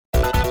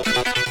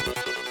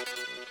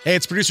Hey,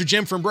 it's producer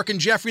Jim from Brooke and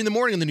Jeffrey in the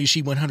morning on the new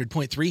She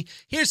 100.3.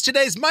 Here's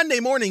today's Monday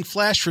morning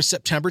flash for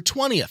September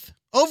 20th.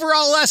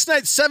 Overall, last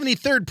night's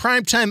 73rd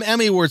Primetime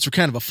Emmy Awards were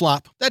kind of a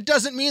flop. That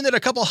doesn't mean that a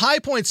couple high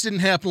points didn't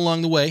happen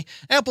along the way.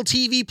 Apple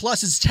TV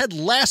Plus's Ted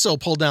Lasso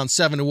pulled down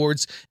 7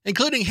 awards,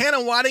 including Hannah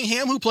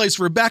Waddingham, who plays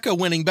Rebecca,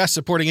 winning Best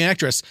Supporting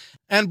Actress,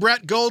 and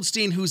Brett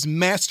Goldstein, who's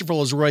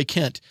masterful as Roy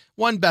Kent,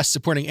 won Best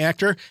Supporting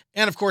Actor.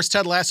 And of course,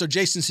 Ted Lasso,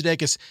 Jason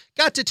Sudeikis,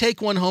 got to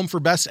take one home for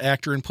Best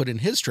Actor and put in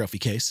his trophy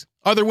case.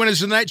 Other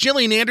winners of the night,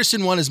 Gillian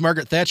Anderson won as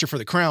Margaret Thatcher for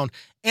The Crown,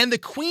 and The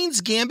Queen's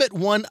Gambit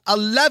won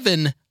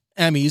 11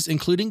 Emmys,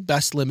 including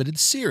Best Limited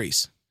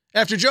Series.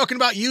 After joking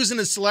about using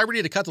his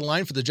celebrity to cut the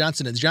line for the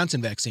Johnson &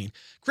 Johnson vaccine,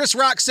 Chris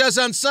Rock says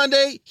on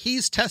Sunday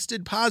he's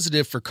tested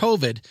positive for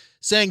COVID,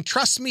 saying,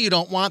 "Trust me, you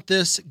don't want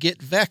this,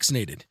 get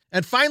vaccinated."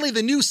 And finally,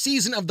 the new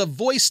season of The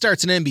Voice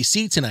starts on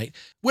NBC tonight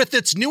with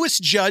its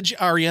newest judge,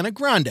 Ariana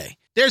Grande.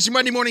 There's your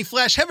Monday morning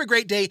flash. Have a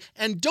great day,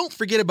 and don't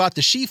forget about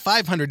the She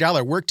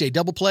 $500 Workday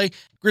Double Play.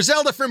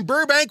 Griselda from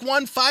Burbank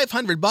won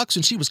 $500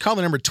 when she was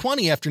caller number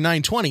 20 after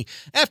 9:20.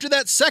 After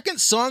that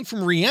second song from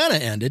Rihanna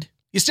ended.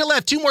 You still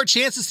have 2 more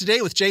chances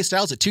today with Jay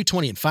Styles at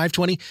 2:20 and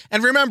 5:20.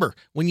 And remember,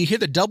 when you hear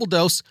the double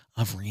dose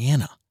of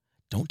Rihanna,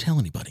 don't tell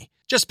anybody.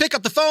 Just pick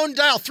up the phone,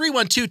 dial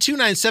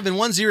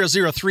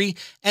 312-297-1003,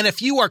 and if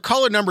you are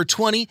caller number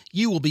 20,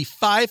 you will be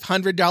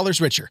 $500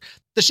 richer.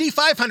 The She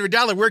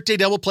 $500 Workday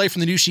Double Play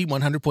from the new She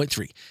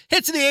 100.3.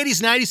 Hits in the 80s,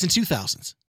 90s, and 2000s.